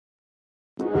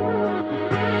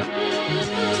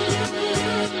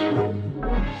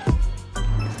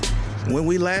When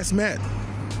we last met,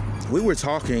 we were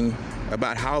talking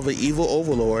about how the evil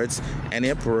overlords and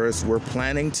emperors were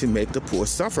planning to make the poor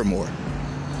suffer more.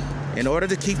 In order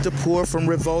to keep the poor from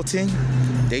revolting,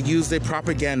 they used a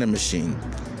propaganda machine.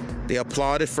 They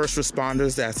applauded first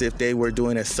responders as if they were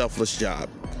doing a selfless job.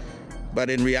 But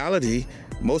in reality,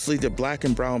 mostly the black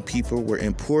and brown people were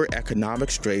in poor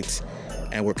economic straits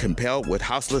and were compelled with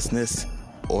houselessness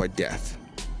or death.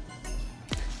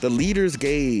 The leaders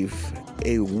gave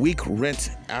a weak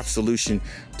rent absolution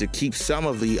to keep some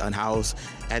of the unhoused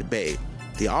at bay.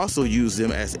 They also used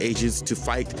them as agents to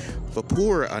fight for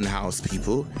poor unhoused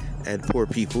people and poor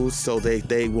people so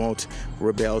they won't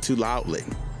rebel too loudly.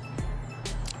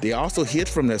 They also hid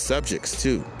from their subjects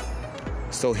too.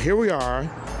 So here we are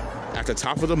at the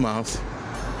top of the month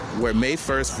where May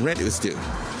 1st rent is due.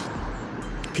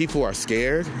 People are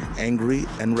scared, angry,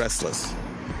 and restless.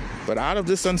 But out of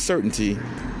this uncertainty,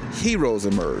 heroes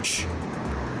emerge.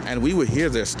 And we would hear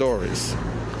their stories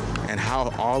and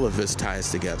how all of this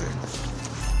ties together.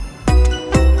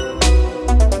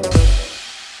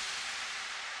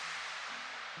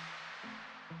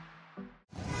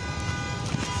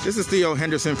 This is Theo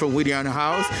Henderson from Weedy on the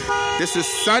House. This is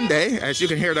Sunday. As you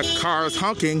can hear the cars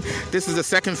honking, this is the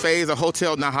second phase of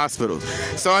Hotel Not Hospital.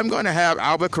 So I'm going to have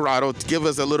Albert Corrado give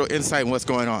us a little insight on what's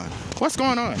going on. What's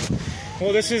going on?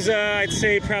 Well, this is, I'd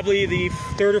say, probably the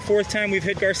third or fourth time we've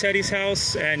hit Garcetti's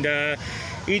house, and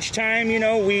each time,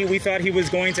 we thought he was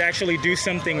going to actually do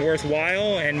something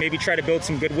worthwhile and maybe try to build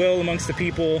some goodwill amongst the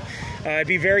people. It'd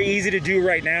be very easy to do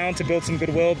right now to build some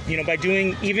goodwill, by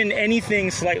doing even anything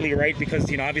slightly right, because,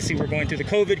 obviously we're going through the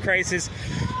COVID crisis,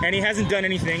 and he hasn't done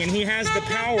anything, and he has the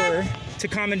power to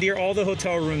commandeer all the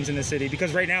hotel rooms in the city,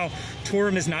 because right now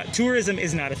tourism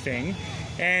is not a thing.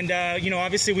 And,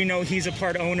 obviously we know he's a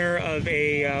part owner of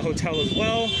a hotel as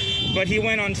well, but he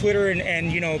went on Twitter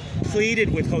and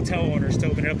pleaded with hotel owners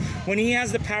to open it up when he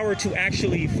has the power to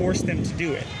actually force them to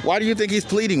do it. Why do you think he's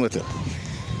pleading with them?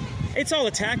 It's all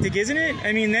a tactic, isn't it?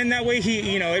 I mean, then that way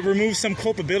it removes some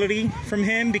culpability from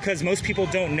him, because most people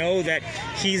don't know that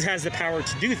he has the power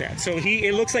to do that. So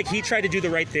it looks like he tried to do the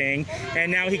right thing,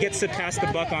 and now he gets to pass the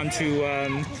buck on to,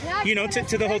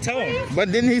 to the hotel owner.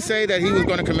 But didn't he say that he was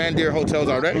going to commandeer hotels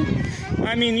already?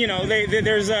 I mean,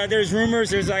 there's rumors.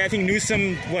 There's I think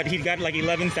Newsom, he got like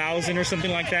 11,000 or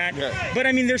something like that. Yeah. But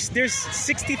I mean, there's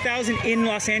 60,000 in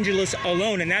Los Angeles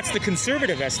alone, and that's the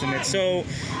conservative estimate. So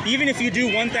even if you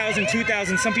do 1,000,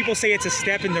 2,000, some people say it's a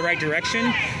step in the right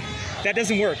direction. That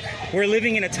doesn't work. We're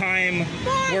living in a time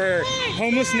where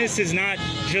homelessness is not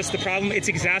just the problem, it's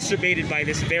exacerbated by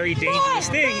this very dangerous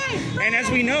thing. And as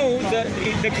we know,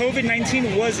 the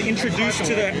COVID-19 was introduced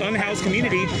to the unhoused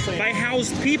community by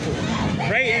housed people,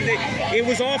 right? And it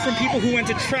was all from people who went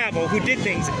to travel, who did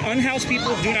things. Unhoused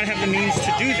people do not have the means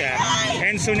to do that.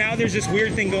 And so now there's this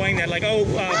weird thing going that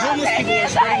homeless people are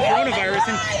spreading coronavirus,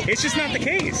 and it's just not the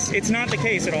case. It's not the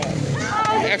case at all.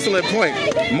 Excellent point.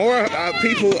 More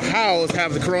people housed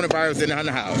have the coronavirus than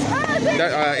unhoused.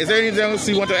 Is there anything else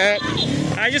you want to add?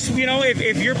 I just,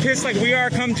 if you're pissed like we are,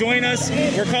 come join us.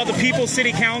 We're called the People's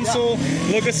City Council.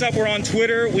 Look us up. We're on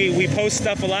Twitter. We post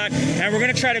stuff a lot. And we're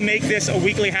going to try to make this a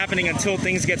weekly happening until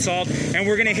things get solved. And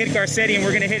we're going to hit Garcetti, and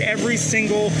we're going to hit every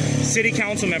single city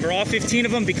council member, all 15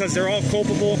 of them, because they're all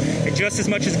culpable just as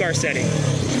much as Garcetti.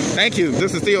 Thank you.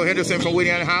 This is Theo Henderson from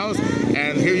Weedy on the House.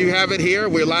 And here you have it here.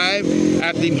 We're live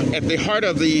at the heart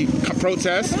of the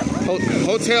protest.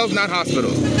 Hotels Not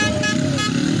Hospitals.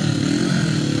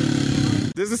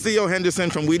 This is Theo Henderson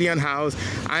from Weedy on the House.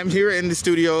 I'm here in the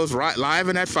studios, live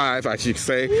and at 5, I should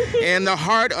say, in the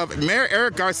heart of Mayor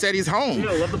Eric Garcetti's home.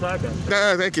 I love the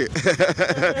podcast. Thank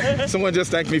you. Someone just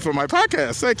thanked me for my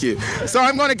podcast. Thank you. So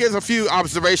I'm going to give a few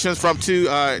observations from two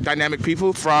dynamic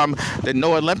people from the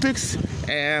No Olympics.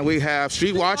 And we have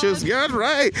street watchers. Yeah,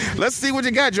 right. Let's see what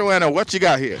you got, Joanna. What you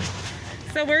got here?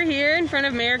 So we're here in front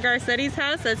of Mayor Garcetti's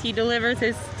house as he delivers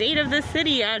his State of the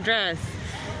City address.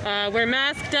 We're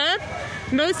masked up.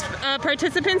 Most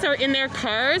participants are in their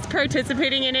cars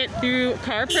participating in it through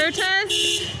car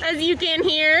protests, as you can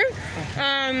hear.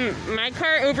 My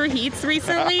car overheats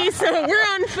recently, so we're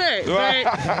on foot,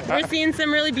 but we're seeing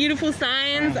some really beautiful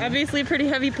signs. Obviously a pretty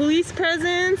heavy police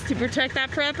presence to protect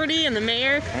that property and the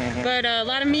mayor, but a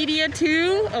lot of media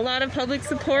too, a lot of public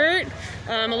support,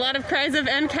 a lot of cries of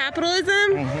end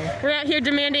capitalism. We're out here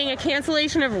demanding a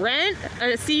cancellation of rent,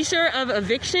 a seizure of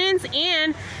evictions,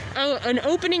 and an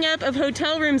opening up of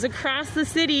hotel rooms across the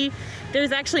city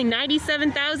There's actually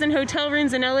 97,000 hotel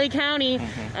rooms in LA County,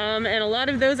 and a lot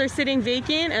of those are sitting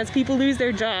vacant as people lose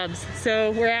their jobs.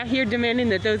 So we're out here demanding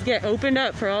that those get opened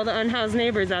up for all the unhoused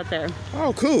neighbors out there.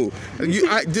 Oh, cool.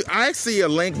 I see a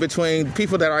link between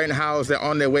people that are in house that are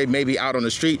on their way maybe out on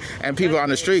the street and people on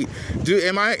the street.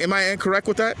 Am I incorrect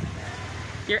with that?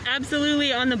 You're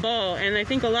absolutely on the ball, and I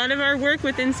think a lot of our work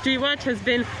within Street Watch has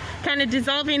been kind of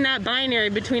dissolving that binary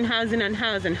between housed and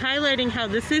unhoused and highlighting how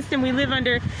the system we live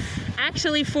under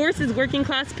actually forces working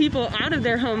class people out of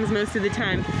their homes most of the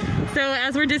time. So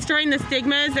as we're destroying the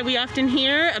stigmas that we often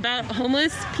hear about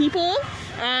homeless people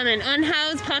and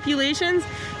unhoused populations,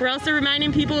 we're also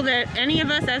reminding people that any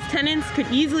of us as tenants could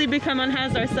easily become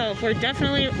unhoused ourselves. We're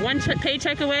definitely one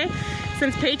paycheck away.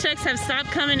 Since paychecks have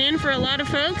stopped coming in for a lot of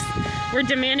folks, we're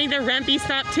demanding their rent be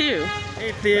stopped too.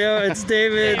 Hey Theo, it's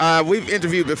David. We've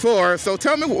interviewed before, so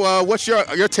tell me what's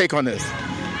your take on this?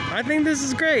 I think this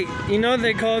is great. You know,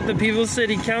 they call it the People's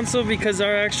City Council because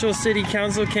our actual city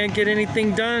council can't get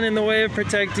anything done in the way of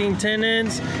protecting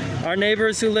tenants, our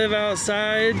neighbors who live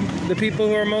outside, the people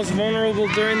who are most vulnerable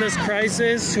during this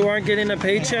crisis, who aren't getting a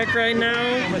paycheck right now,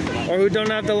 or who don't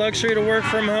have the luxury to work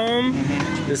from home.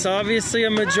 There's obviously a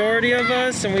majority of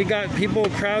us, and we got people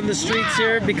crowd the streets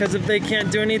here because if they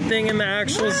can't do anything in the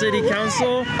actual city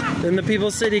council, then the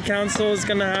People's City Council is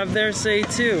going to have their say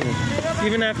too.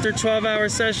 Even after 12-hour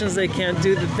sessions, they can't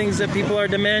do the things that people are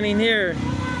demanding here.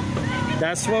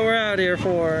 That's what we're out here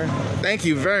for. Thank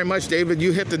you very much, David.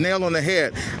 You hit the nail on the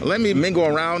head. Let me mingle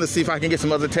around and see if I can get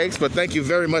some other takes, but thank you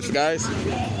very much, guys.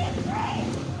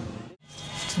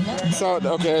 So,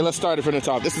 okay, let's start it from the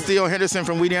top. This is Theo Henderson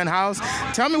from We Unhoused.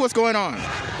 Tell me what's going on.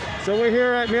 So we're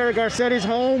here at Mayor Garcetti's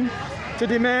home to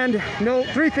demand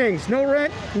three things: no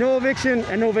rent, no eviction,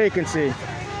 and no vacancy.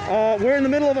 We're in the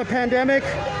middle of a pandemic.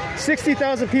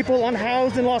 60,000 people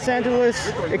unhoused in Los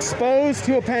Angeles, exposed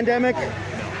to a pandemic,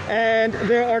 and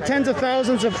there are tens of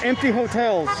thousands of empty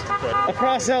hotels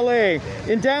across LA.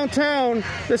 In downtown,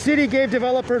 the city gave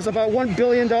developers about $1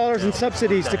 billion in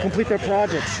subsidies to complete their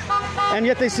projects, and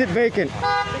yet they sit vacant.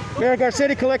 Mayor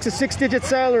Garcetti collects a 6-digit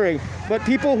salary, but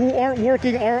people who aren't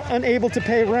working are unable to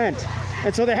pay rent,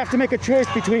 and so they have to make a choice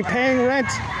between paying rent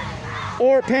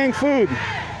or paying food.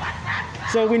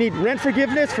 So we need rent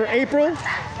forgiveness for April,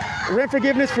 rent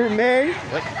forgiveness for May.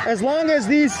 As long as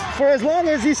these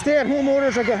stay-at-home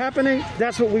orders are happening,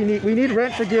 that's what we need. We need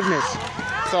rent forgiveness.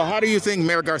 So how do you think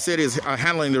Mayor Garcetti is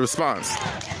handling the response?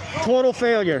 Total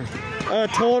failure.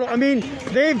 I mean,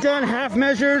 they've done half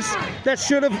measures that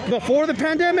should have, before the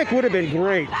pandemic, would have been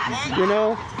great, you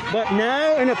know. But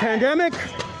now in a pandemic,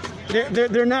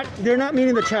 they're not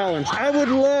meeting the challenge. I would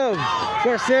love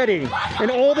Garcetti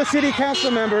and all the city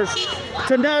council members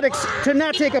to not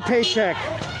take a paycheck,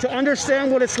 to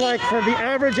understand what it's like for the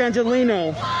average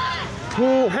Angelino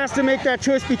who has to make that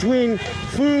choice between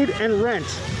food and rent,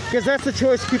 because that's the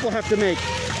choice people have to make.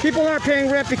 People aren't paying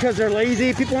rent because they're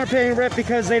lazy. People aren't paying rent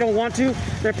because they don't want to.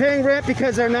 They're paying rent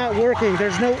because they're not working.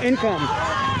 There's no income.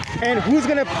 And who's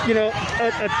gonna, a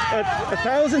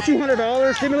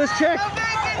 $1,200 stimulus check?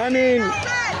 I mean,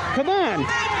 come on.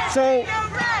 So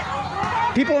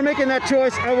people are making that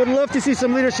choice. I would love to see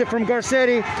some leadership from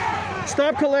Garcetti.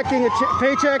 Stop collecting a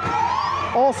paycheck.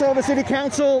 Also, the city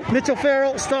council, Mitchell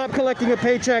Farrell, stop collecting a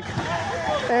paycheck.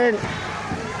 And,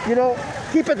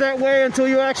 keep it that way until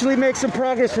you actually make some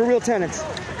progress for real tenants.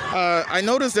 I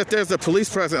noticed that there's a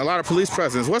lot of police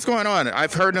presence. What's going on?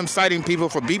 I've heard them citing people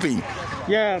for beeping.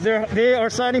 Yeah, they are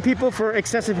citing people for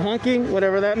excessive honking,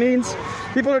 whatever that means.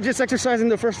 People are just exercising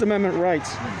their First Amendment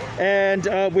rights. And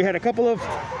we had a couple of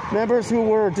members who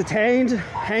were detained,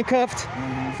 handcuffed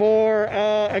for,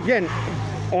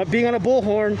 being on a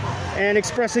bullhorn and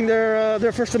expressing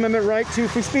their First Amendment right to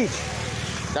free speech.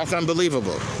 That's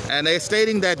unbelievable. And they're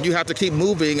stating that you have to keep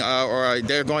moving or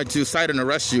they're going to cite and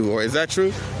arrest you. Or is that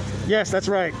true? Yes, that's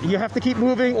right. You have to keep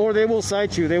moving or they will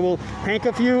cite you. They will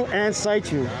handcuff you and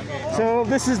cite you. So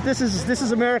this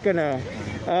is America now.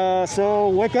 So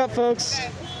wake up, folks.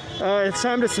 It's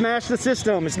time to smash the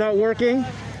system. It's not working.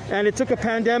 And it took a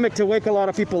pandemic to wake a lot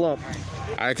of people up.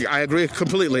 I agree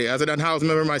completely. As an unhoused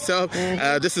member myself,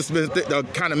 this has been the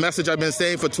kind of message I've been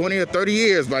saying for 20 or 30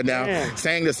 years by now,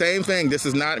 saying the same thing. This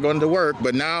is not going to work,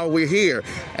 but now we're here.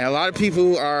 And a lot of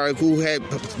people who had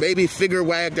maybe finger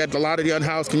wagged at a lot of the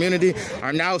unhoused community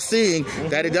are now seeing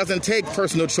that it doesn't take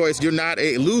personal choice. You're not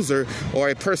a loser or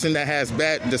a person that has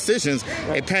bad decisions.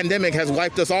 A pandemic has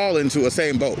wiped us all into a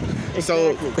same boat. Exactly.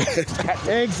 So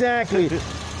exactly.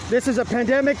 This is a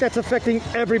pandemic that's affecting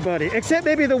everybody, except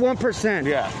maybe the 1%.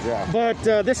 Yeah. But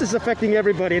this is affecting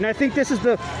everybody, and I think this is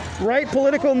the right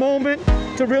political moment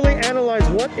to really analyze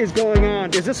what is going on.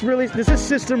 Does this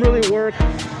system really work?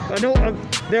 I know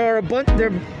there are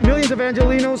millions of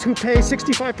Angelenos who pay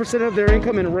 65% of their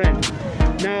income in rent.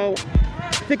 Now,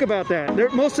 think about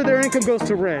that. Most of their income goes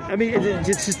to rent. I mean, it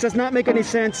just does not make any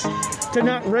sense to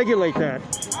not regulate that.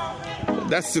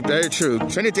 That's very true.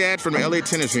 Trinidad from the LA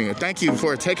Tennis Union. Thank you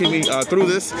for taking me through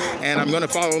this, and I'm going to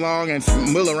follow along and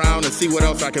mill around and see what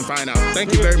else I can find out.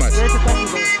 Thank you very much.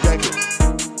 Thank you.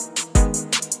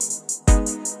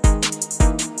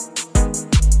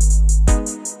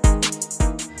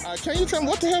 Can you tell me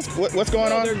what the hell? What's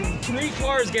going on? There are 3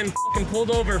 cars getting fucking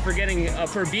pulled over for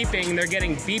beeping. They're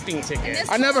getting beeping tickets.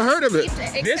 I never heard of it.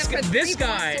 This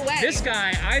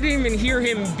guy, I didn't even hear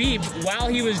him beep while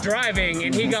he was driving,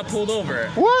 and he got pulled over.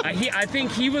 What? I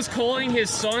think he was calling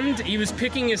his son. He was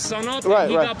picking his son up, right,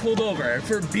 and he right. got pulled over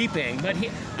for beeping. But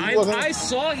I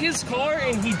saw his car,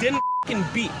 and he didn't fucking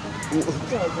beep. Well,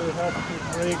 they have to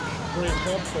break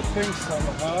up the things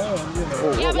somehow, and you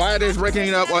know. Yeah, why are they breaking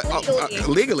it up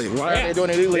legally? Why are they doing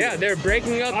it illegally? Yeah, they're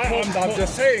breaking up. I'm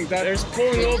just saying that they're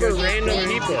pulling over random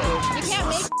people. You can't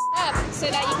make up so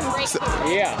that you can break people.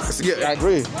 Yeah, I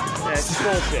agree. That's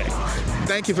bullshit.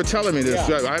 Thank you for telling me this.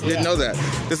 I didn't know that.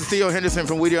 This is Theo Henderson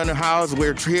from We On the House.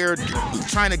 We're here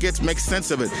trying to make sense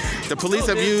of it. The police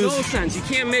have used... no sense. You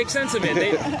can't make sense of it.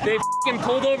 They f***ing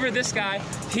pulled over this guy.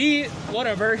 He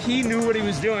knew what he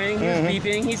was doing. He was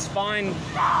beeping. He's fine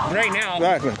right now.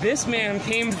 Exactly. This man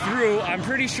came through. I'm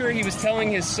pretty sure he was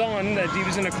telling his son that he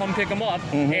was going to come pick him up,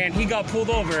 and he got pulled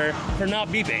over for not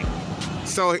beeping.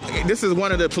 So this is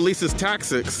one of the police's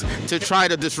tactics to try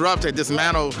to disrupt and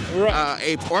dismantle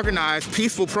a organized,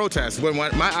 peaceful protest. When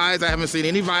my eyes, I haven't seen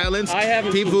any violence. I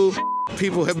haven't.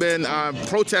 People have been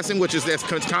protesting, which is their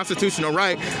constitutional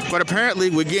right. But apparently,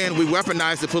 again, we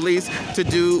weaponize the police to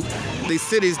do the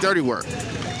city's dirty work.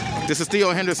 This is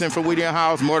Theo Henderson from We On the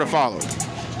House. More to follow.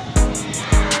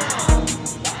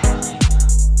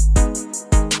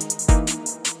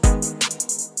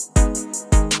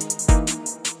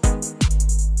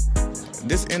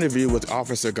 This interview with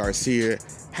Officer Garcia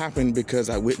happened because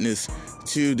I witnessed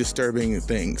 2 disturbing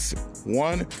things.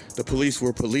 One, the police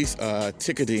were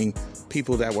ticketing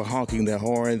people that were honking their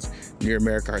horns near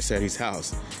Mayor Garcetti's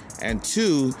house. And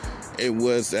 2, it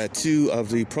was 2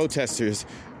 of the protesters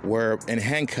were in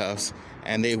handcuffs,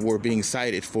 and they were being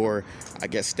cited for, I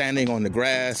guess, standing on the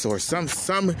grass or some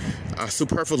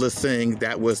superfluous thing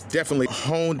that was definitely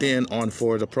honed in on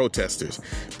for the protesters.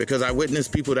 Because I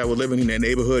witnessed people that were living in their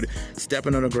neighborhood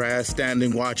stepping on the grass,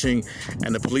 standing, watching,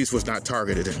 and the police was not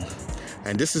targeted.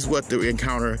 And this is what the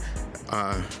encounter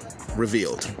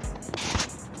revealed.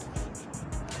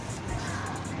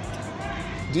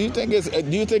 Do you think that's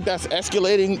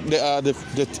escalating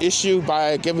the issue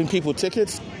by giving people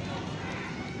tickets?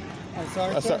 I'm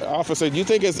sorry, sir? Officer, do you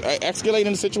think it's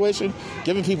escalating the situation,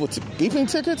 giving people beeping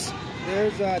tickets?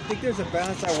 I think there's a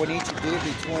balance that we need to do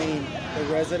between the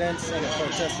residents and the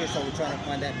protesters, so we're trying to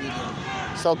find that medium.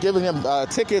 So giving them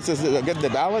tickets is getting the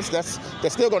balance?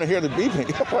 They're still going to hear the beeping.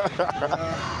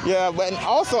 Yeah, but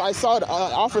also I saw the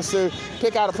officer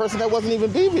pick out a person that wasn't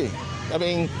even beeping. I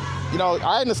mean,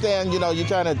 I understand, you're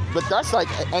trying to, but that's like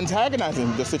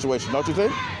antagonizing the situation, don't you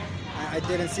think? I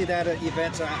didn't see that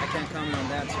event, so I can't comment on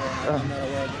that, so I'm not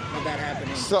aware of that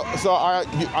happening. So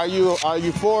are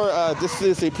you for this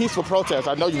is a peaceful protest?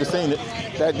 I know you've seen it.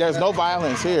 That there's no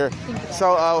violence here.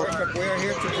 So we're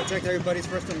here to protect everybody's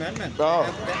First Amendment. Oh.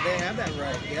 They have that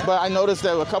right. Yeah. But I noticed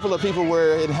that a couple of people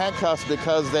were in handcuffs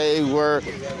because they were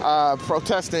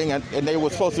protesting and they were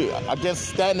supposed to against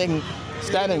standing.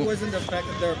 It wasn't the fact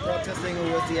that they were protesting;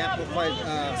 it was the amplified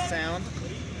sound.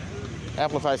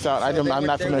 Amplified sound. So I'm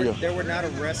not familiar. They were not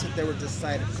arrested. They were just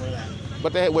cited for that.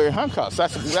 But they were handcuffs.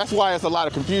 That's why it's a lot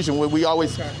of confusion when we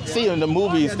always see in the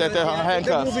movies that they're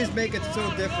handcuffs. The movies make it so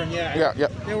different. Yeah.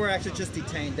 They were actually just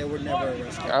detained. They were never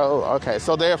arrested. Oh, okay.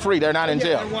 So they're free. They're not in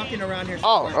jail. They're walking around here.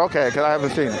 Oh, okay. Because I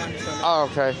haven't seen it. Oh,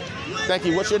 okay. Thank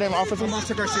you. What's your name, officer? I'm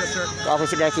Officer Garcia, sir.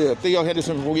 Officer Garcia. Theo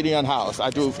Henderson from We On the House.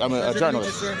 I'm a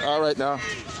journalist. All right, now.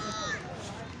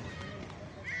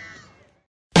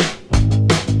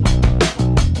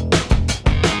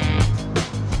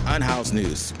 Unhoused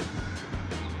news.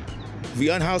 The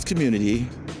unhoused community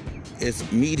is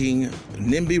meeting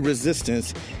NIMBY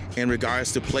resistance in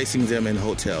regards to placing them in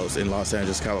hotels in Los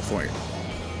Angeles, California.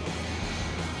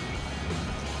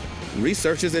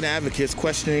 Researchers and advocates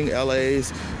questioning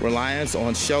LA's reliance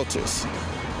on shelters.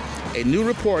 A new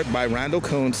report by Randall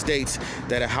Cohn states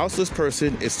that a houseless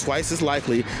person is twice as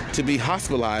likely to be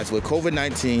hospitalized with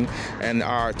COVID-19 and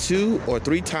are 2 or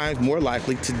 3 times more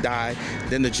likely to die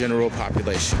than the general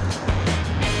population.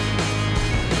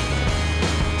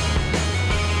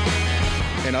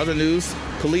 In other news,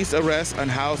 police arrest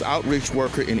unhoused outreach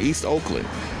worker in East Oakland.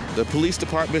 The police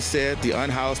department said the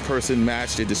unhoused person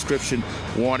matched a description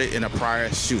wanted in a prior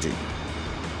shooting.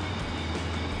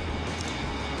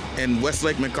 In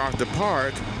Westlake MacArthur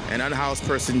Park, an unhoused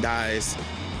person dies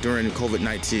during the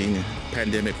COVID-19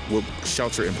 pandemic with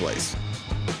shelter in place.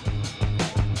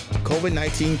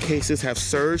 COVID-19 cases have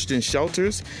surged in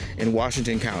shelters in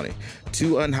Washington County.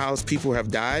 2 unhoused people have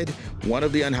died. One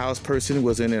of the unhoused person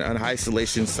was in an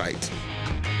isolation site.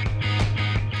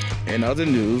 In other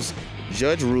news,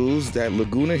 judge rules that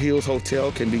Laguna Hills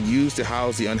Hotel can be used to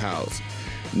house the unhoused.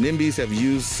 NIMBYs have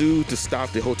sued to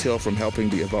stop the hotel from helping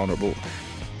the vulnerable.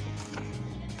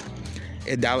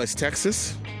 In Dallas,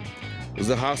 Texas,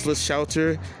 the houseless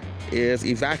shelter is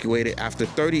evacuated after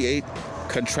 38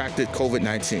 contracted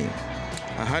COVID-19.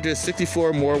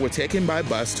 164 more were taken by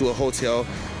bus to a hotel.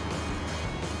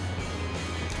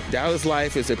 Dallas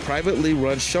Life is a privately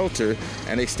run shelter,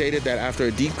 and they stated that after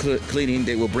a deep cleaning,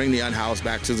 they will bring the unhoused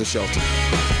back to the shelter.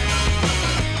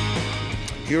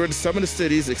 Here are some of the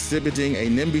cities exhibiting a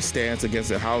NIMBY stance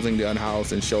against housing the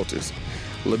unhoused in shelters: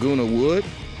 Laguna Wood,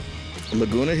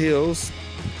 Laguna Hills,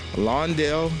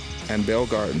 Lawndale, and Bell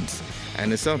Gardens, and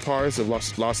in some parts of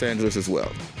Los Angeles as well.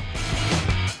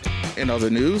 In other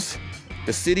news,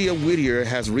 the city of Whittier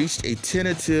has reached a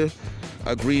tentative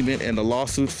agreement in the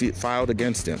lawsuit filed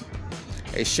against them.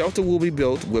 A shelter will be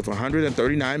built with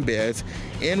 139 beds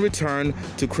in return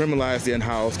to criminalize the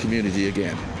unhoused community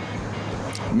again.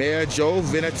 Mayor Joe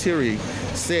Vinatieri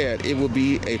said it will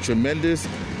be a tremendous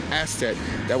asset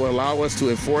that will allow us to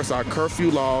enforce our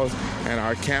curfew laws and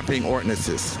our camping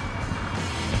ordinances.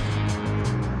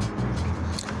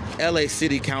 LA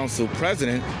City Council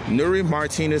President Nury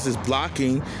Martinez is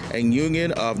blocking a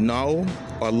union of no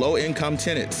or low-income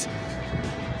tenants.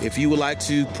 If you would like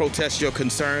to protest your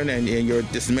concern and your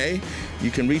dismay,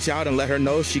 you can reach out and let her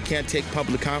know she can't take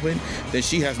public comment, then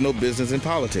she has no business in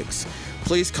politics.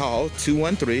 Please call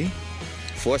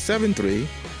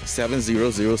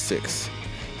 213-473-7006.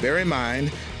 Bear in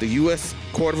mind, the U.S.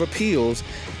 Court of Appeals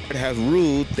has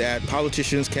ruled that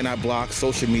politicians cannot block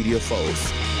social media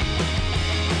foes.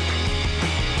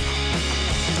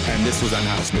 And this was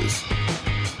Unhoused News.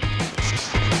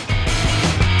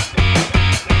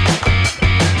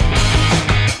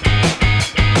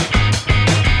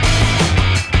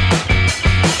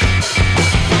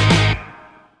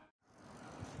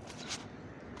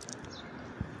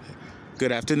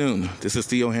 Good afternoon. This is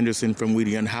Theo Henderson from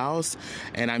Weedy Unhoused,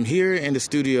 and I'm here in the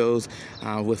studios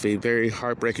with a very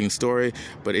heartbreaking story,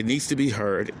 but it needs to be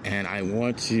heard, and I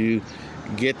want to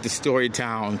get the story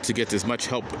down to get as much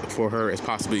help for her as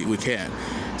possibly we can.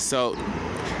 So,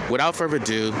 without further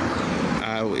ado,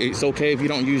 it's okay if you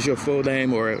don't use your full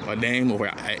name or a name or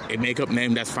a makeup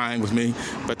name, that's fine with me,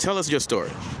 but tell us your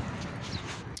story.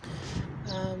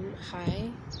 Hi,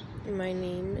 my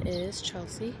name is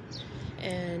Chelsea.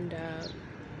 And,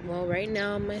 well, right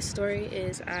now my story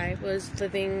is I was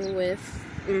living with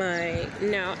my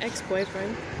now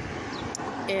ex-boyfriend,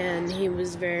 and he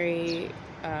was very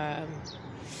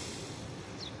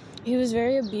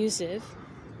abusive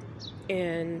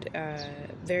and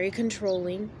very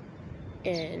controlling,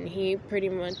 and he pretty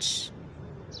much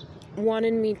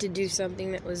wanted me to do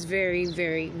something that was very,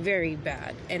 very, very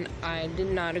bad, and I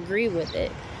did not agree with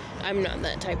it. I'm not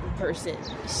that type of person,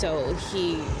 so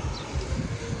he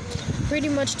pretty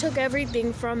much took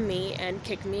everything from me and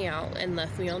kicked me out and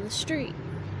left me on the street.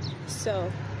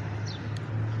 So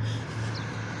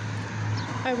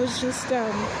I was just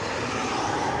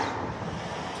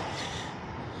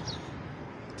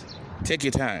Take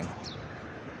your time.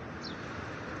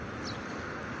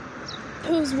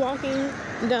 I was walking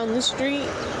down the street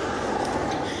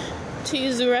to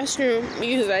use the restroom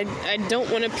because I don't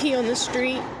want to pee on the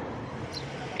street,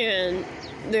 and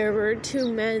there were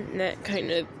 2 men that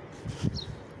kind of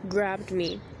grabbed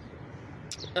me.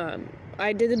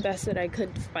 I did the best that I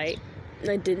could to fight.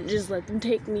 I didn't just let them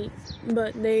take me,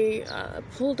 but they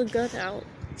pulled a gun out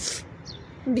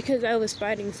because I was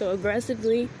fighting so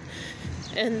aggressively,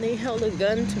 and they held a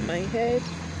gun to my head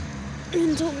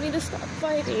and told me to stop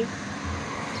fighting.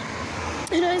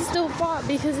 And I still fought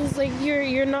because it's like,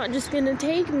 you're not just gonna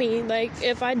take me. Like,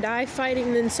 if I die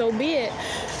fighting, then so be it.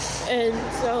 And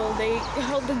so they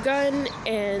held the gun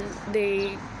and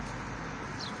they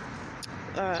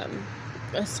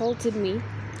assaulted me,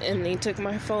 and they took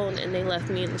my phone and they left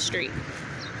me in the street.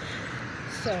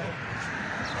 So.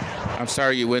 I'm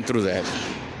sorry you went through that.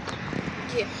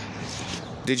 Yeah.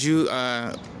 Did you,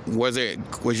 was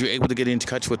you able to get in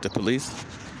touch with the police?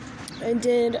 I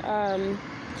did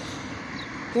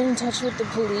get in touch with the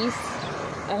police.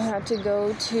 I had to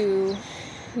go to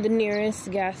the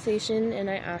nearest gas station and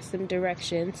I asked them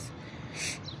directions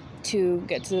to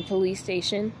get to the police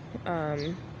station.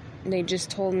 They just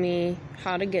told me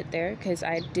how to get there because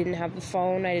I didn't have a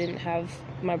phone, I didn't have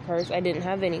my purse, I didn't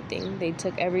have anything. They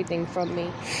took everything from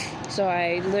me. So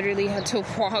I literally had to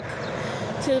walk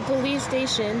to the police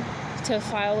station to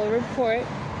file a report.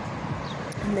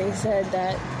 And they said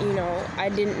that, I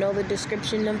didn't know the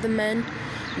description of the men.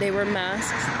 They were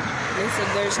masked. They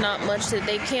said there's not much that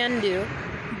they can do,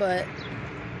 but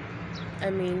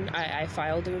I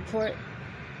filed a report.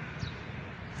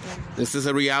 This is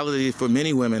a reality for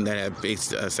many women that have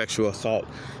faced sexual assault.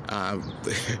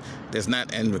 There's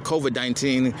not, and with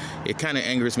COVID-19, it kind of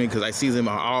angers me because I see them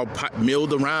are all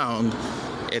milled around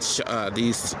at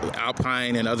these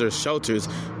Alpine and other shelters,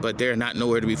 but they're not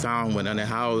nowhere to be found when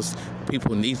unhoused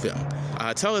people need them.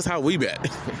 Tell us how we met.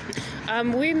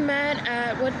 We met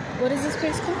at, what is this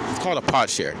place called? It's called a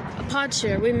pod share. A pod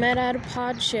share. We met at a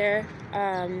pod share.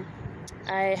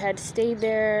 I had stayed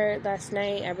there last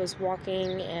night. I was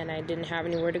walking and I didn't have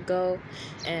anywhere to go.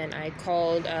 And I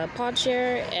called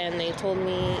PodShare and they told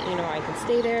me, I could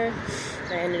stay there.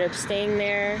 I ended up staying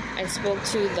there. I spoke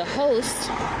to the host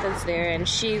that's there and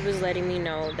she was letting me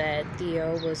know that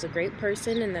Theo was a great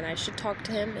person and that I should talk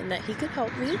to him and that he could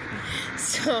help me.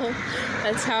 So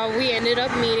that's how we ended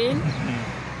up meeting.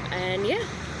 And yeah.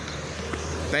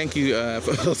 Thank you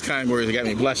for those kind words. It got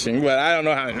me blushing, but I don't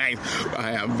know how nice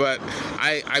I am. But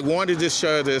I wanted to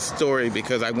share this story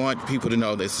because I want people to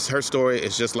know this. Her story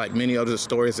is just like many other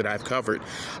stories that I've covered,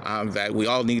 that we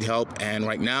all need help. And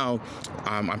right now,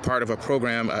 I'm part of a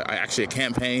program, actually a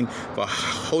campaign for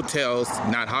hotels,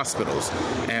 not hospitals.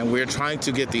 And we're trying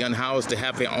to get the unhoused to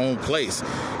have their own place.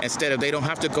 Instead of, they don't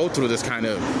have to go through this kind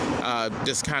of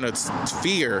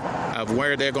fear of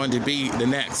where they're going to be the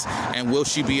next. And will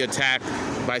she be attacked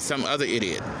by some other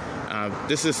idiot?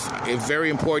 This is very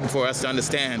important for us to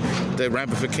understand the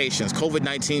ramifications.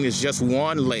 COVID-19 is just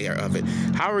one layer of it.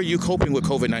 How are you coping with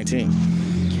COVID-19?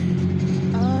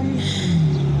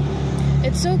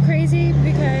 It's so crazy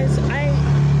because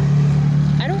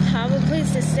I don't have a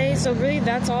place to stay, so really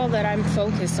that's all that I'm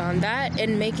focused on. That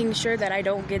and making sure that I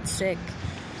don't get sick.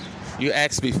 You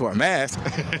asked me for a mask.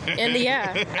 And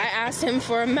yeah, I asked him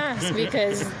for a mask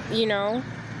because,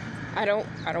 I don't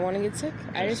want to get sick.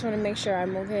 I just want to make sure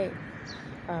I'm okay.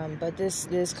 But this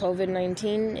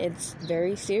COVID-19, it's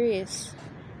very serious.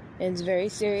 It's very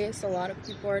serious. A lot of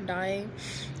people are dying.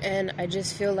 And I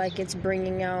just feel like it's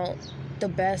bringing out the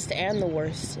best and the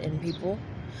worst in people.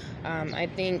 I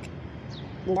think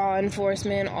law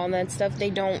enforcement, all that stuff, they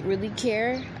don't really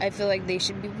care. I feel like they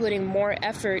should be putting more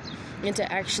effort into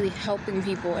actually helping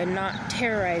people and not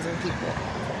terrorizing people.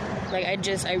 Like,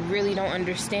 I really don't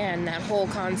understand that whole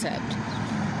concept.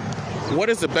 What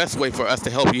is the best way for us to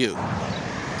help you?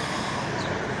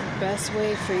 Best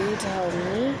way for you to help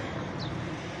me?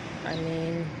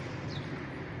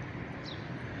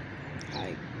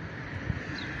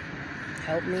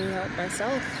 Help me help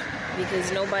myself.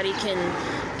 Because nobody can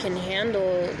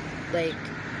handle,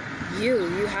 you.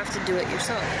 You have to do it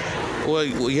yourself.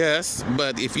 Well, yes,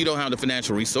 but if you don't have the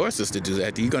financial resources to do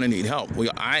that, you're going to need help.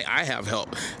 I have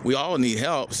help. We all need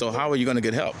help, so how are you going to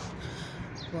get help?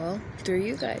 Well, through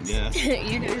you guys. Yes.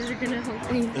 You guys are going to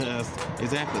help me. Yes,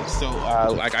 exactly. So,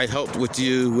 I helped with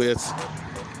you with...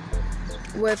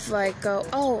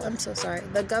 I'm so sorry,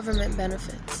 the government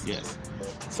benefits. Yes.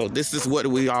 So this is what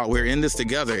we are. We're in this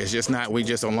together. It's just not we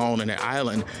just alone in an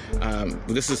island.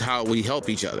 This is how we help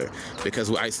each other.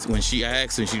 Because when she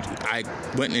asked, I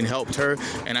went and helped her.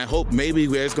 And I hope maybe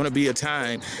there's going to be a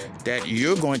time that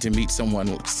you're going to meet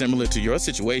someone similar to your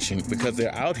situation because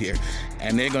they're out here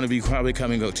and they're going to be probably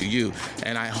coming up to you.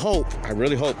 And I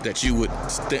really hope that you would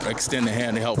extend a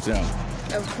hand to help them.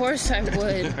 Of course I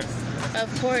would.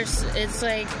 Of course. It's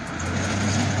like,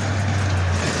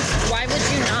 why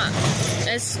would you not?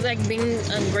 It's like being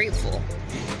ungrateful.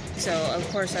 So, of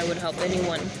course, I would help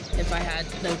anyone if I had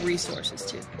the resources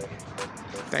to.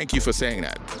 Thank you for saying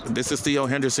that. This is Theo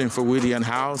Henderson for We the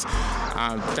Unhoused.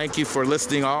 Thank you for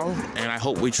listening all, and I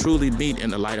hope we truly meet in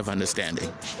the light of understanding.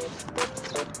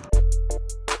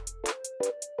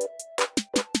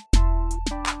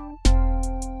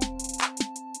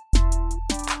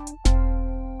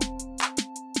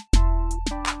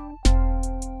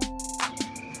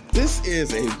 This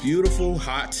is a beautiful,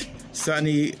 hot,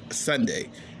 sunny Sunday,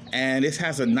 And it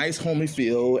has a nice homey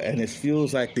feel, and it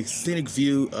feels like the scenic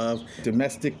view of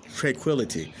domestic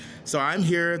tranquility. So I'm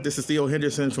here. This is Theo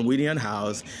Henderson from Weedy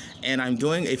Unhoused, and I'm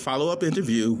doing a follow-up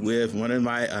interview with one of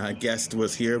my guests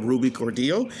was here, Ruby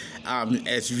Cordillo.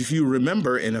 As if you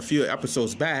remember, in a few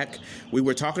episodes back, we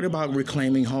were talking about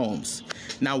reclaiming homes.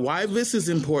 Now, why this is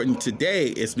important today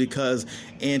is because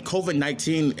in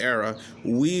COVID-19 era,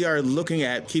 we are looking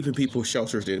at keeping people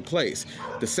sheltered in place.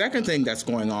 The second thing that's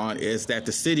going on is that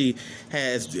the city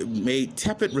has made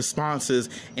tepid responses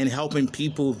in helping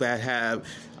people that have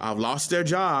lost their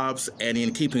jobs and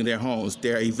in keeping their homes.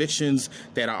 There are evictions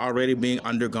that are already being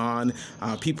undergone.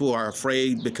 People are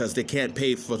afraid because they can't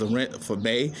pay for the rent for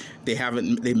May.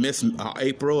 They missed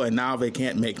April, and now they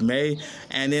can't make May.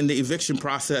 And then the eviction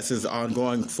process is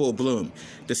ongoing full bloom.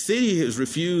 The city has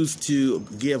refused to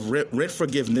give rent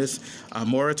forgiveness,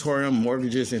 moratorium,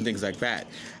 mortgages, and things like that.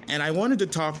 And I wanted to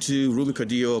talk to Ruby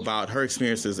Cordillo about her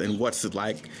experiences and what's it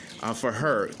like for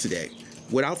her today.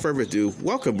 Without further ado,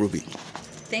 welcome, Ruby.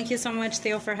 Thank you so much,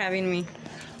 Theo, for having me.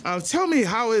 Tell me,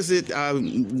 how is it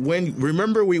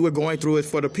remember we were going through it,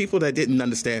 for the people that didn't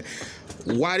understand,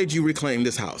 why did you reclaim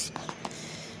this house?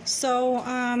 So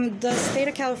the state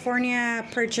of California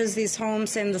purchased these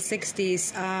homes in the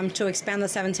 60s to expand the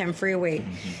 710 freeway.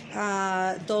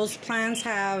 Those plans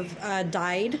have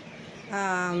died.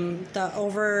 The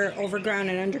overground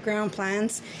and underground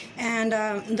plans, and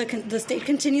the state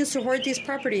continues to hoard these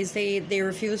properties. They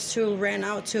refuse to rent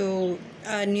out to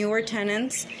newer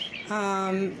tenants,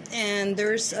 and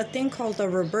there's a thing called the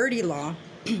Roberti law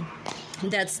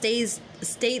that states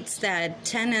that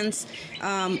tenants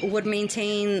would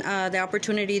maintain the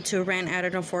opportunity to rent at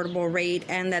an affordable rate,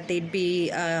 and that they'd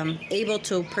be able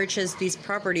to purchase these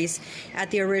properties at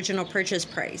the original purchase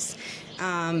price.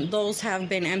 Those have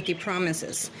been empty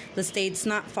promises. The state's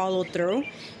not followed through,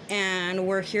 and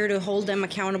we're here to hold them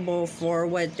accountable for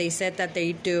what they said that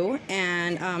they do,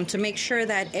 and to make sure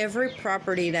that every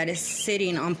property that is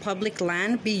sitting on public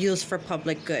land be used for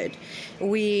public good.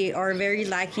 We are very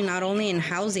lacking not only in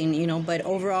housing, but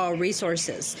overall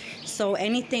resources. So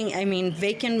anything,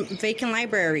 vacant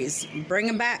libraries, bring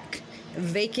them back.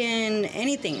 Vacant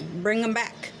anything, bring them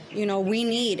back. We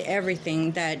need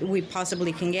everything that we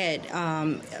possibly can get.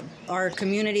 Our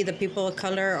community, the people of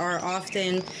color, are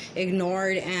often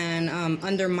ignored and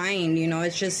undermined.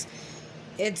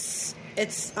 It's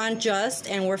unjust,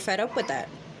 and we're fed up with that.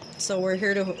 So we're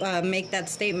here to make that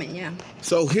statement, yeah.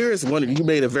 So here's one, you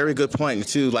made a very good point,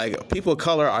 too. Like, people of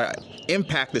color are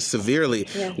impacted severely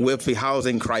with the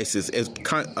housing crisis.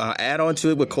 Add on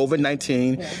to it with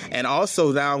COVID-19. And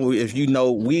also now, if you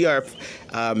know, we are,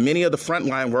 many of the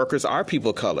frontline workers are people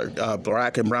of color,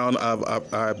 black and brown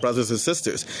brothers and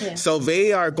sisters. So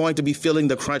they are going to be feeling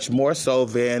the crunch more so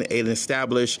than an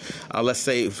established, let's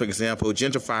say, for example,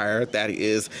 gentrifier that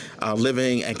is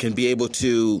living and can be able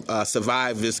to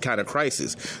survive this kind of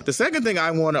crisis. The second thing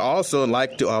I want to also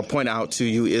like to point out to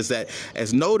you is that,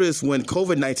 as noticed when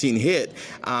COVID-19 hit,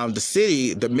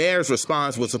 the mayor's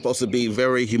response was supposed to be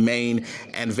very humane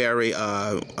and very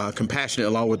compassionate,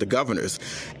 along with the governor's.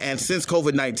 And since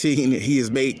COVID-19, he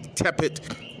has made tepid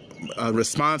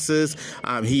responses.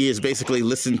 He has basically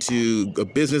listened to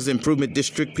business improvement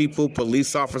district people,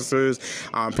 police officers,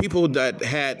 people that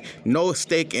had no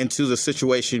stake into the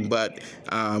situation, but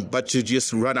to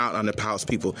just run out on the house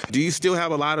people. Do you still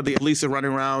have a lot of the police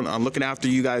running around looking after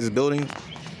you guys' building?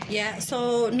 Yeah,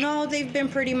 so no, they've been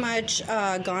pretty much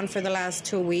gone for the last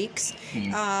 2 weeks.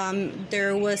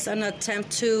 There was an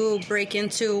attempt to break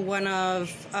into one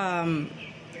of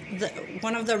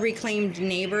the reclaimed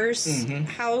neighbors'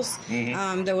 house.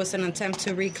 There was an attempt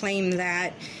to reclaim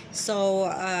that. So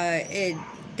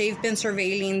they've been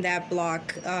surveilling that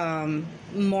block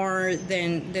more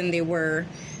than they were.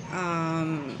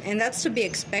 And that's to be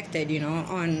expected,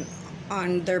 on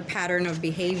their pattern of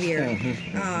behavior.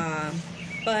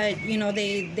 But,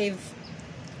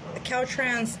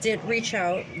 Caltrans did reach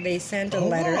out. They sent a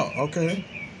letter. Oh, okay.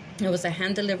 It was a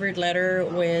hand-delivered letter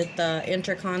with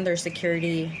Intercon, their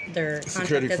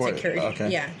contracted security.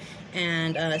 Okay. Yeah.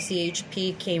 And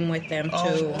CHP came with them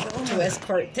to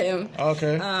escort them.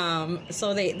 Okay.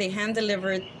 So they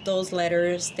hand-delivered those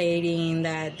letters stating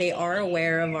that they are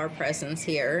aware of our presence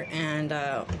here, and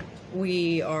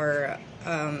we're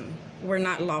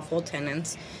not lawful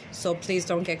tenants. So please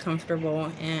don't get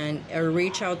comfortable, and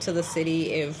reach out to the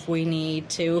city if we need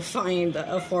to find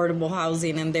affordable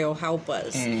housing, and they'll help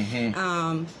us.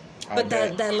 But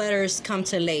that letters come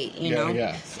too late, you know.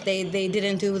 Yeah. They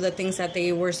didn't do the things that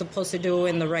they were supposed to do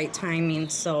in the right timing,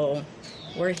 so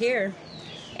we're here.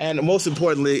 And most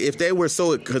importantly, if they were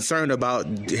so concerned about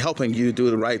helping you do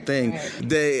the right thing,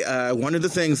 they one of the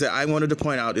things that I wanted to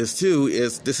point out is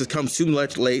this has come too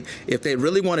much late. If they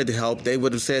really wanted to help, they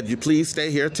would have said, "You please stay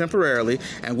here temporarily,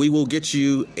 and we will get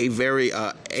you a very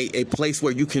a place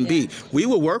where you can be. We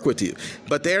will work with you."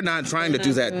 But they're not trying to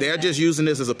do that. They're just using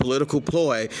this as a political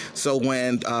ploy. So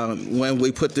when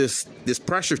we put this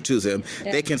pressure to them,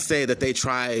 they can say that they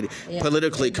tried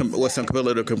politically with some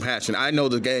political compassion. I know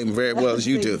the game very well as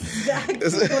you do. Exactly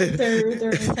what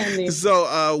they're intending. So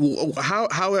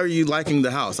how are you liking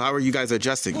the house? How are you guys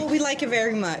adjusting? Well, we like it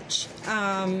very much.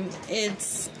 Our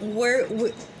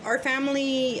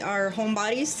family are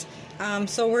homebodies.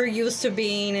 So we're used to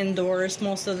being indoors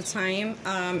most of the time.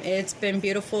 It's been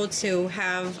beautiful to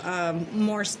have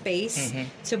more space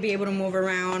to be able to move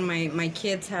around. My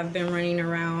kids have been running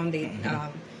around. They,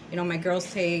 my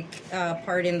girls take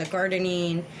part in the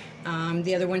gardening.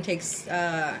 The other one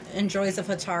enjoys the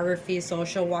photography, so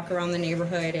she'll walk around the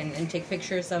neighborhood and take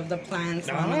pictures of the plants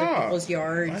on other people's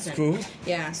yards. That's cool.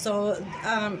 Yeah, so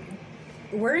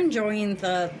we're enjoying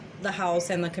the house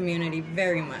and the community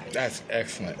very much. That's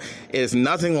excellent. It's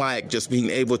nothing like just being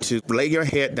able to lay your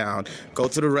head down, go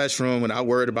to the restroom without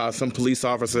worried about some police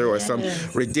officer or some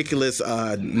ridiculous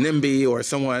NIMBY or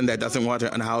someone that doesn't want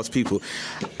to unhouse people.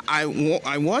 I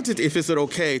wanted, if it's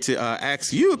okay, to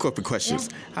ask you a couple questions.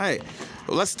 Hi.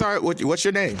 Well, let's start with, what's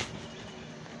your name?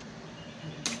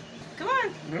 Come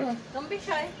on. Don't be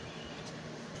shy.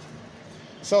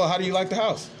 So, how do you like the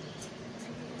house?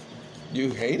 You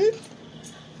hate it?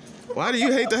 Why do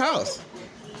you hate the house?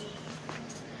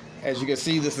 As you can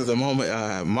see, this is a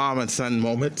moment, mom and son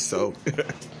moment. So,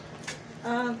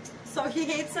 so he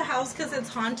hates the house because it's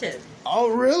haunted. Oh,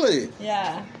 really?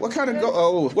 Yeah. What kind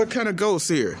of what kind of ghosts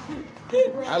here?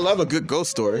 I love a good ghost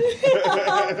story.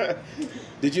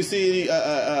 Did you see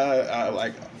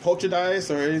like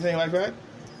poltergeist or anything like that?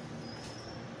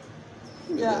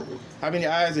 Yeah. How many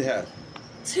eyes did he have?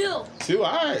 2. 2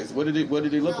 eyes. What did he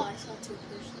look No, like? I saw 2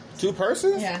 persons. 2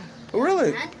 persons? Yeah. Oh,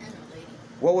 really? Man and a lady.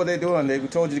 What were they doing? They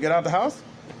told you to get out the house?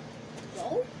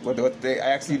 No. What they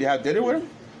asked you to have dinner with them?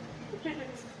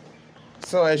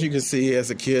 So as you can see, as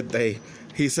a kid,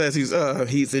 he says he's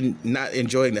not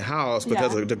enjoying the house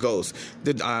because of the ghosts.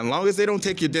 As long as they don't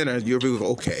take your dinner, you'll be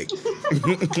okay.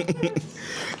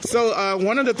 So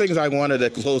one of the things I wanted to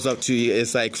close up to you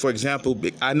is, like, for example,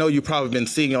 I know you've probably been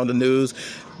seeing on the news,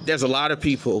 there's a lot of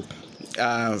people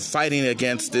fighting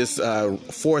against this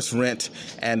forced rent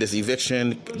and this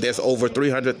eviction. There's over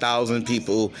 300,000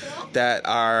 people that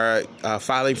are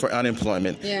filing for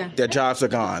unemployment. Yeah. Their jobs are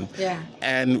gone. Yeah.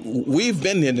 And we've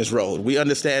been in this road. We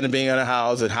understand being in a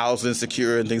house and housing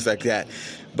insecure and things like that.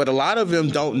 But a lot of them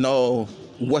don't know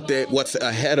what's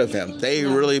ahead of them. They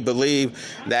really believe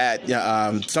that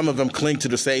some of them cling to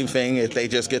the same thing. If they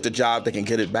just get the job, they can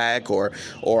get it back, or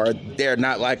they're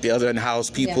not like the other in-house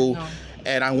people. Yeah, no.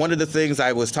 And one of the things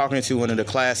I was talking to one of the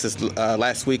classes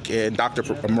last week in Dr.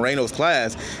 Moreno's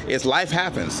class is life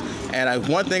happens. And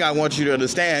one thing I want you to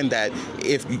understand, that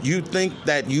if you think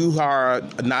that you are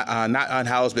not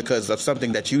unhoused because of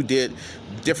something that you did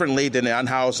differently than the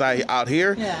unhoused out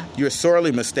here, you're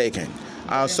sorely mistaken.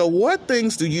 So what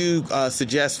things do you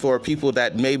suggest for people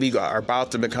that maybe are about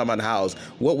to become unhoused?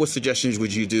 What suggestions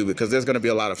would you do? Because there's going to be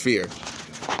a lot of fear.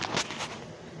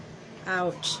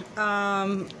 Ouch.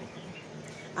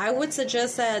 I would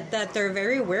suggest that they're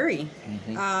very wary,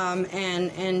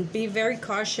 and be very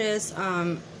cautious.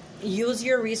 Use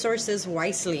your resources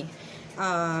wisely.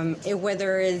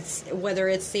 Whether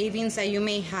it's savings that you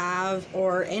may have,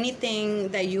 or anything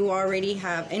that you already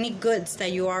have, any goods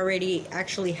that you already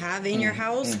actually have in your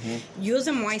house, use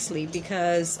them wisely,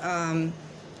 because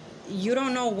you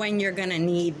don't know when you're gonna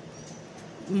need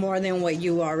more than what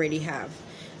you already have.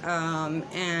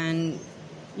 And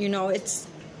it's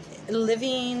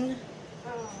living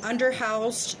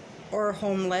underhoused or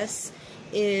homeless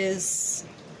is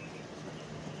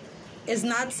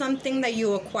not something that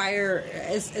you acquire.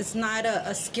 It's not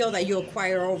a skill that you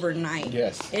acquire overnight.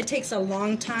 Yes. It takes a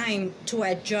long time to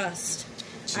adjust.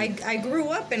 I grew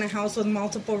up in a house with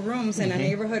multiple rooms in a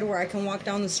neighborhood where I can walk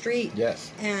down the street.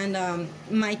 Yes. And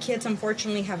my kids,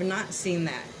 unfortunately, have not seen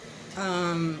that.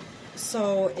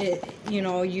 So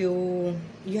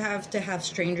you have to have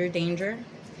stranger danger.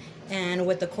 And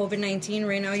with the COVID-19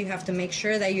 right now, you have to make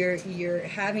sure that you're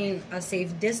having a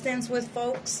safe distance with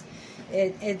folks.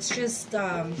 It's just.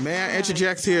 May I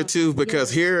interject here too?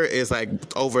 Because here is like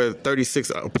over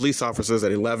 36 police officers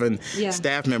and 11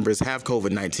 staff members have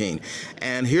COVID-19,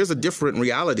 and here's a different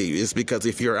reality: is because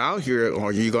if you're out here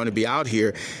or you're going to be out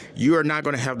here, you are not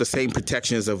going to have the same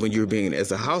protections of when you're being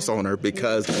as a house owner,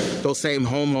 because those same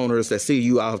homeowners that see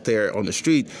you out there on the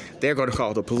street, they're going to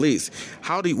call the police.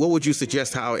 What would you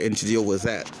suggest how to deal with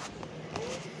that?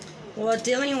 Well,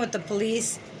 dealing with the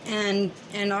police and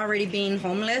already being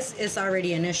homeless is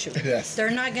already an issue. Yes. They're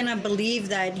not going to believe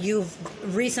that you've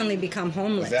recently become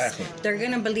homeless. Exactly. They're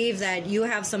going to believe that you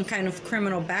have some kind of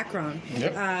criminal background,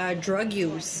 drug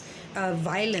use,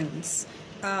 violence.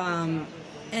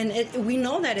 We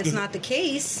know that it's not the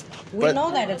case. We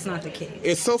know that it's not the case.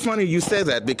 It's so funny you say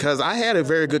that, because I had a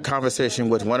very good conversation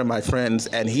with one of my friends,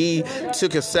 and he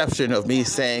took exception of me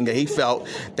saying that he felt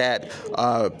that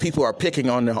people are picking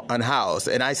on the house.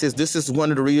 And I said, this is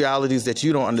one of the realities that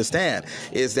you don't understand,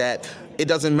 is that it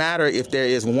doesn't matter if there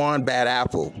is one bad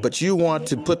apple, but you want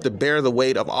to bear the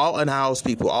weight of all unhoused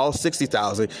people, all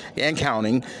 60,000 and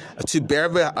counting, to bear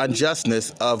the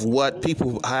unjustness of what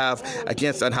people have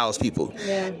against unhoused people.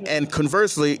 Yeah. And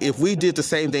conversely, if we did the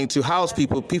same thing to housed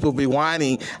people, people be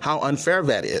whining how unfair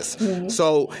that is. Mm-hmm.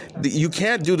 So you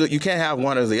can't you can't have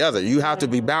one or the other. You have to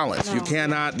be balanced. No. You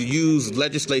cannot use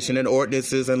legislation and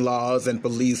ordinances and laws and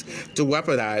police to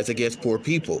weaponize against poor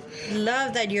people.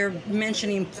 Love that you're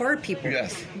mentioning poor people.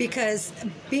 Yes. Because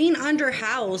being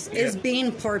underhoused is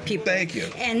being poor people. Thank you.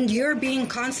 And you're being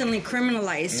constantly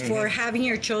criminalized for having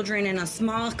your children in a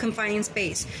small, confined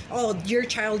space. Oh, your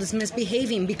child is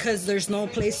misbehaving because there's no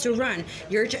place to run.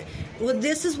 Well,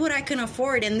 this is what I can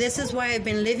afford, and this is why I've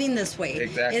been living this way.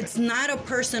 Exactly. It's not a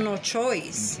personal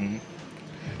choice. Mm-hmm.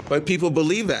 But people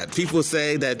believe that. People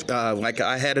say that, like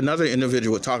I had another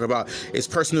individual talk about, it's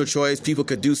personal choice. People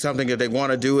could do something if they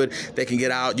want to do it. They can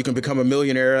get out. You can become a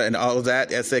millionaire and all of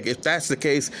that. It's like, if that's the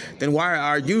case, then why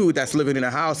are you that's living in a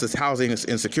house that's housing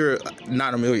insecure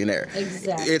not a millionaire?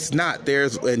 Exactly. It's not.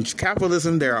 In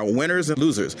capitalism, there are winners and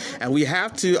losers. And we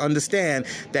have to understand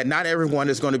that not everyone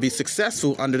is going to be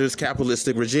successful under this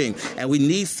capitalistic regime. And we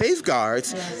need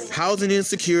safeguards, housing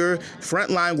insecure,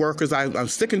 frontline workers. I'm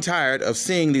sick and tired of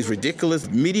seeing these ridiculous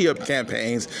media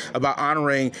campaigns about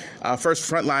honoring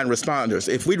first frontline responders.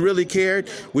 If we really cared,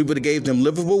 we would have gave them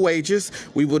livable wages.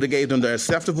 We would have gave them the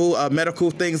acceptable medical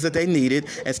things that they needed,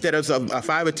 instead of a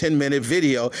 5 or 10 minute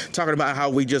video talking about how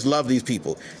we just love these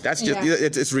people. That's just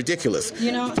it's ridiculous.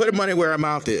 You know, put money where our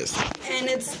mouth is. And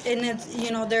it's you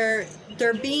know, they're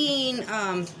being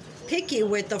picky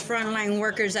with the frontline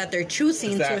workers that they're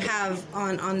choosing to have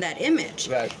on that image.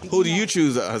 Exactly. Who do you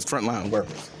choose as frontline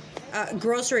workers?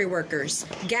 Grocery workers,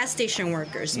 gas station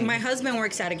workers. My husband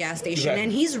works at a gas station,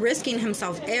 and he's risking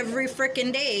himself every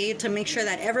freaking day to make sure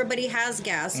that everybody has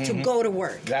gas to go to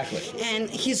work. Exactly. And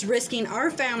he's risking our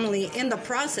family in the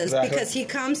process because he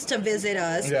comes to visit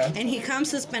us and he comes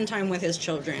to spend time with his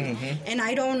children. And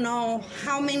I don't know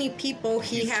how many people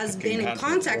he has been in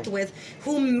contact with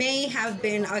who may have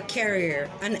been a carrier,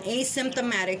 an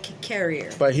asymptomatic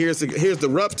carrier. But here's the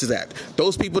rub to that.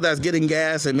 Those people that's getting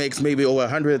gas and makes maybe over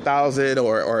 $100,000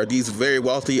 or these very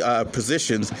wealthy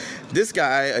positions, this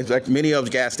guy, like many of the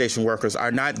gas station workers,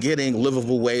 are not getting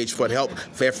livable wage for help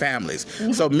their families.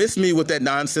 So miss me with that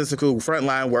nonsensical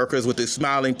frontline workers with the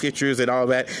smiling pictures and all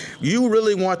that. You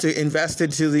really want to invest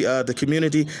into the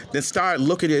community, then start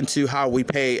looking into how we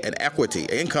pay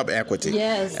income equity.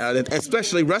 Yes.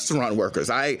 Especially restaurant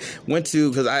workers. I went to,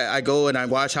 because I go and I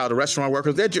watch how the restaurant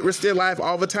workers, they risk their life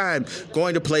all the time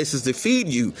going to places to feed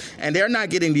you, and they're not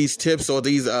getting these tips or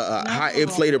these high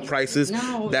inflated prices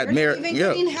that they're not even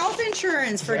getting health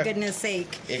insurance, for goodness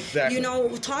sake. Exactly. You know,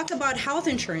 talk about health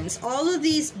insurance. All of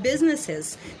these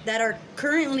businesses that are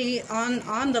currently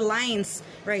on the lines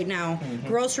right now,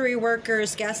 grocery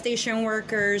workers, gas station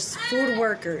workers, food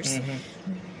workers,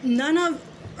 none of,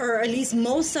 or at least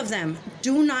most of them,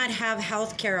 do not have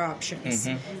health care options.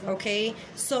 Okay?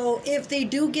 So if they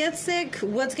do get sick,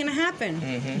 what's going to happen?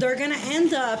 They're going to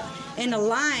end up in a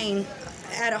line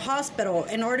at a hospital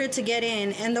in order to get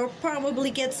in, and they'll probably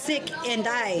get sick and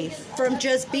die from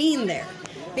just being there,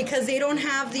 because they don't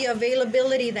have the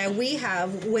availability that we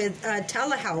have with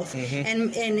telehealth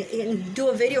and do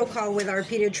a video call with our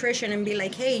pediatrician and be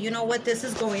like, hey, you know what, this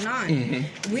is going on.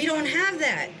 We don't have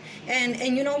that.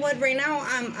 And you know what, right now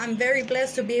I'm very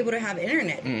blessed to be able to have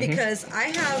internet, because I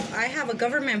have a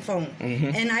government phone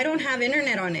and I don't have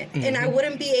internet on it, and I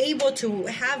wouldn't be able to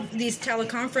have these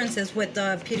teleconferences with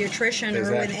the pediatrician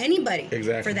or with anybody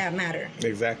for that matter.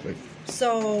 Exactly.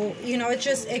 So, you know,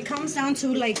 it comes down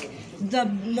to like the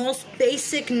most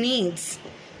basic needs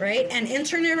right? And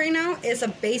internet right now is a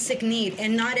basic need,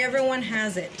 and not everyone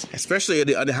has it. Especially in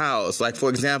the unhoused. Like, for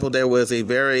example, there was a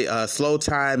very slow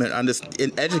time in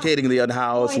educating the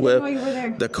unhoused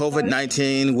with the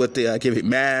COVID-19, with the giving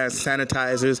masks,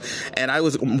 sanitizers. And I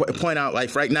was point out,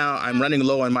 like, right now I'm running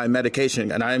low on my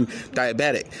medication, and I'm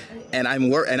diabetic. And I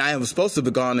am supposed to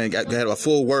be gone and get a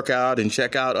full workout and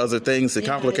check out other things. The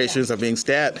complications of being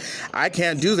stabbed. I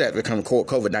can't do that because of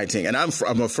COVID-19, and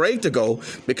I'm afraid to go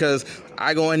because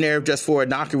I go in there just for a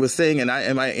innocuous thing, and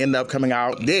I might end up coming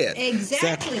out dead.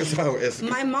 Exactly.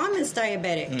 My mom is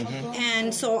diabetic,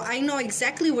 and so I know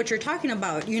exactly what you're talking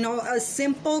about. You know, a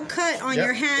simple cut on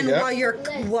your hand while you're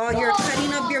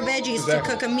cutting up your veggies to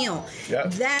cook a meal.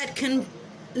 That can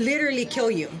literally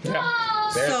kill you.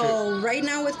 So right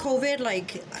now with COVID,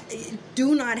 like,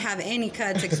 do not have any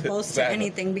cuts exposed to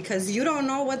anything because you don't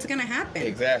know what's gonna happen.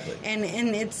 Exactly. And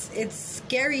it's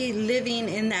scary living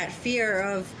in that fear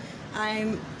of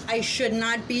I should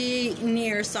not be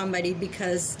near somebody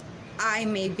because I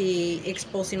may be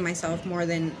exposing myself more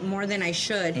than I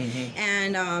should.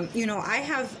 And you know, I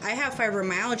have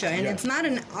fibromyalgia, and it's not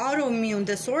an autoimmune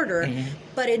disorder,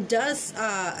 but it does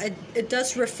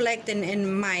reflect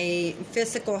in my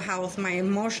physical health, my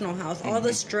emotional health, all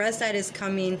the stress that is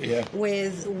coming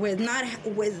with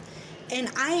and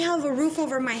I have a roof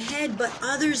over my head, but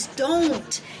others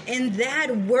don't, and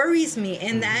that worries me,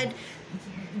 and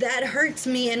that hurts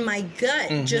me in my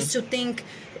gut just to think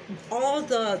all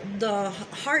the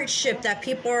hardship that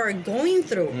people are going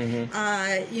through,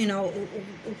 you know,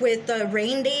 with the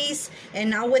rain days and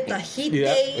now with the heat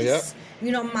days.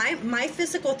 You know, my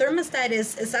physical thermostat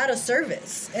is out of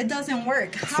service. It doesn't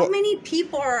work. How many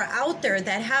people are out there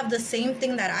that have the same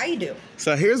thing that I do?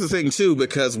 So here's the thing too,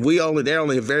 because there are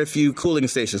only very few cooling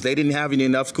stations. They didn't have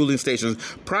enough cooling stations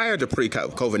prior to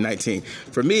pre-COVID-19.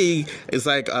 For me, it's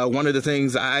like one of the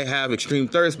things, I have extreme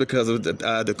thirst because of the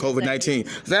COVID-19.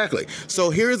 Exactly.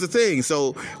 So here's the thing.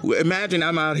 So imagine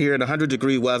I'm out here in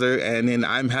 100-degree weather, and then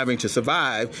I'm having to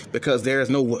survive because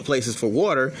there's no places for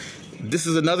water. This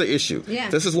is another issue.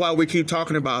 This is why we keep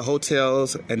talking about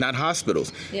hotels and not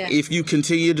hospitals. If you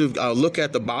continue to look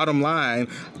at the bottom line,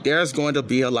 there's going to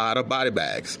be a lot of body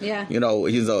bags. You know,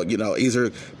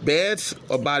 either beds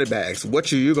or body bags.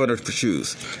 What are you going to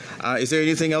choose? Is there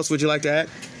anything else would you like to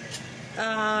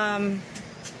add?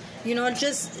 You know,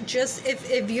 just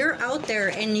if you're out there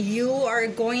and you are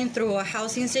going through a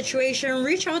housing situation,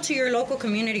 reach out to your local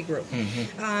community group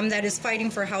that is fighting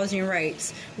for housing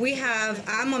rights.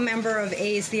 I'm a member of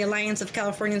ACE, the Alliance of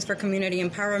Californians for Community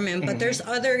Empowerment, but there's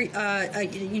other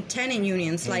tenant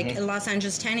unions like Los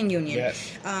Angeles Tenant Union,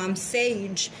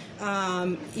 SAGE,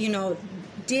 you know,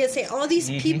 DSA, all these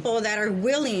people that are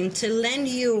willing to lend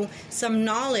you some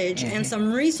knowledge and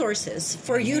some resources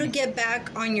for you to get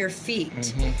back on your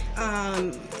feet.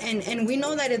 And we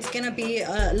know that it's going to be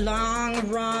a long,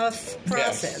 rough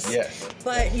process.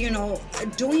 But, you know,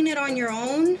 doing it on your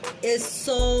own is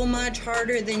so much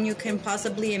harder than you can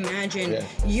possibly imagine.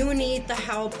 You need the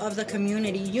help of the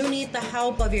community. You need the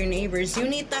help of your neighbors. You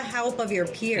need the help of your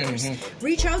peers.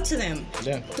 Reach out to them.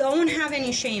 Don't have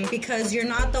any shame because you're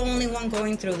not the only one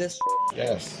going through this.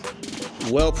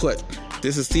 Well put.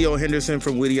 This is Theo Henderson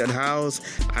from Witty Unhoused.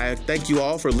 I thank you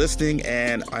all for listening,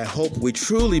 and I hope we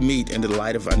truly meet in the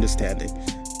light of understanding.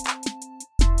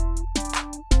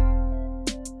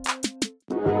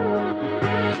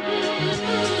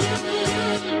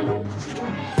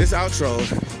 This outro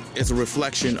is a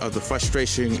reflection of the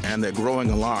frustration and the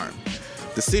growing alarm.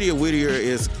 The city of Whittier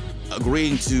is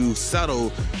agreeing to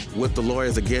settle with the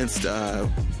lawyers against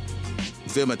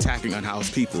them attacking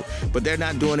unhoused people, but they're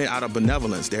not doing it out of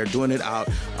benevolence. They're doing it out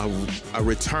of a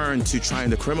return to trying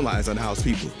to criminalize unhoused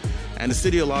people. And the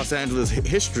city of Los Angeles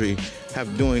history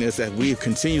have doing is that we've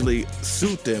continually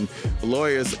sued them. The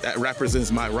lawyers that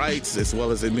represents my rights, as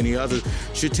well as many others,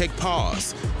 should take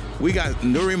pause. We got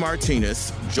Nuri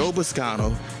Martinez, Joe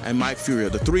Buscano, and Mike Furia,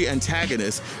 the three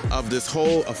antagonists of this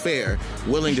whole affair,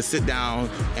 willing to sit down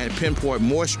and pinpoint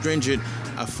more stringent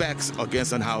effects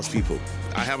against unhoused people.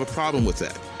 I have a problem with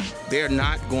that. They're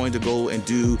not going to go and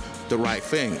do the right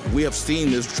thing. We have seen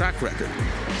this track record.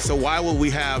 So why will we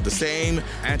have the same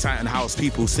anti-unhoused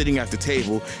people sitting at the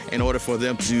table in order for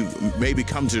them to maybe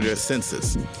come to their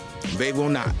senses? They will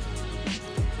not.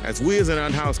 As we as an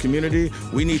unhoused community,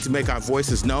 we need to make our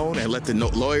voices known and let the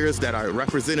lawyers that are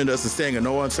representing us and saying in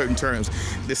no uncertain terms,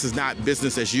 this is not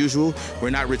business as usual.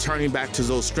 We're not returning back to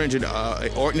those stringent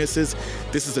ordinances.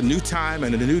 This is a new time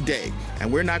and a new day,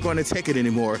 and we're not going to take it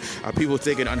anymore. People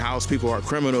thinking unhoused people are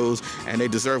criminals and they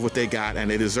deserve what they got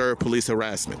and they deserve police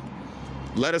harassment.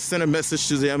 Let us send a message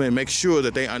to them and make sure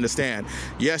that they understand.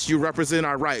 Yes, you represent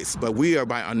our rights, but we are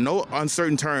by no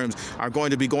uncertain terms are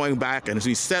going to be going back and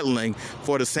be settling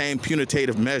for the same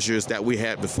punitive measures that we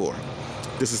had before.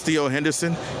 This is Theo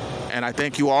Henderson, and I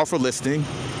thank you all for listening.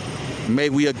 May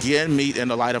we again meet in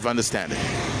the light of understanding.